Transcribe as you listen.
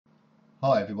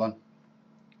Hi everyone,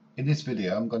 in this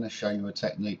video I'm going to show you a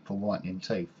technique for whitening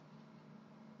teeth.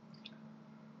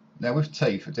 Now with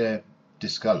teeth, if they're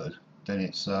discoloured, then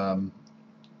it's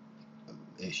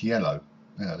yellow.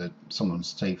 You know,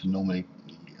 someone's teeth are normally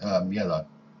yellow.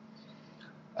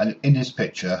 And in this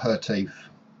picture her teeth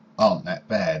aren't that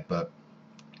bad, but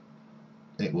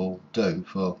it will do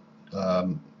for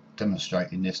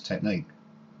demonstrating this technique.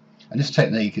 And this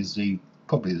technique is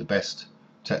probably the best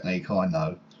technique I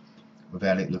know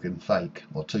without it looking fake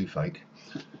or too fake.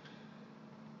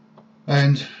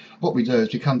 And what we do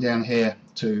is we come down here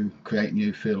to create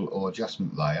new fill or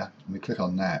adjustment layer, and we click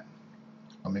on that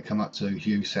and we come up to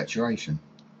hue saturation,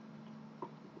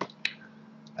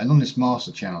 and on this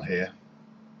master channel here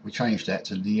we change that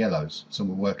to the yellows, so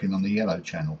we're working on the yellow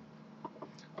channel.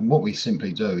 And what we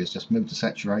simply do is just move the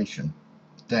saturation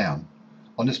down.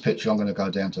 On this picture I'm going to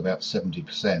go down to about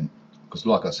 70%, because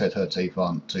like I said, her teeth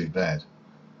aren't too bad.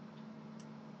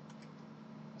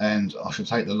 And I should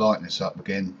take the lightness up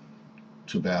again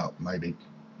to about maybe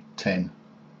 10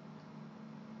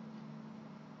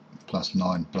 plus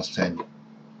 9 plus 10.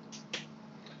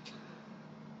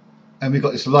 And we've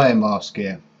got this layer mask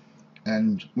here,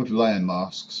 and with layer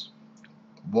masks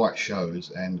white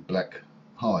shows and black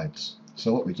hides.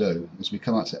 So what we do is we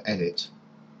come up to edit,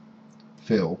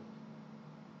 fill,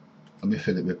 and we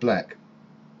fill it with black,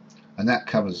 and that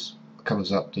covers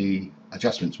up the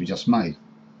adjustments we just made.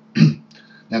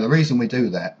 Now the reason we do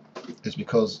that is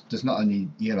because there's not only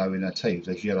yellow in her teeth,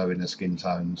 there's yellow in her skin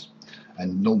tones,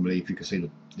 and normally if you can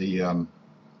see the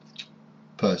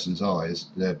person's eyes,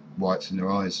 they're whites in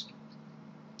their eyes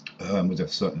with a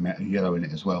certain amount of yellow in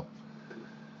it as well.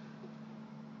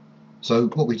 So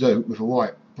what we do with a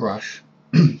white brush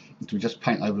is we just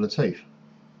paint over the teeth,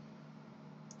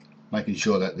 making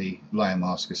sure that the layer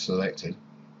mask is selected,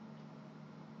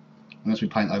 and as we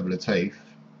paint over the teeth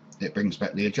it brings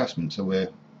back the adjustment, so we're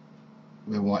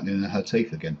whitening her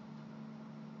teeth again.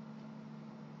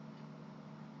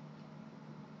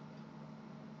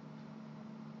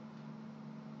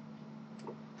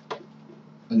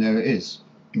 And there it is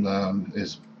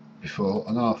before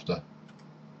and after.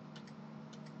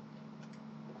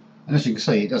 And as you can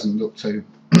see, it doesn't look too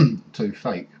too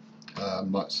fake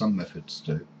like some methods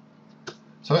do.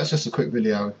 So that's just a quick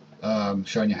video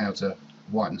showing you how to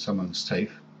whiten someone's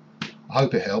teeth. I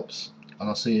hope it helps, and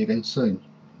I'll see you again soon.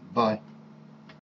 Bye.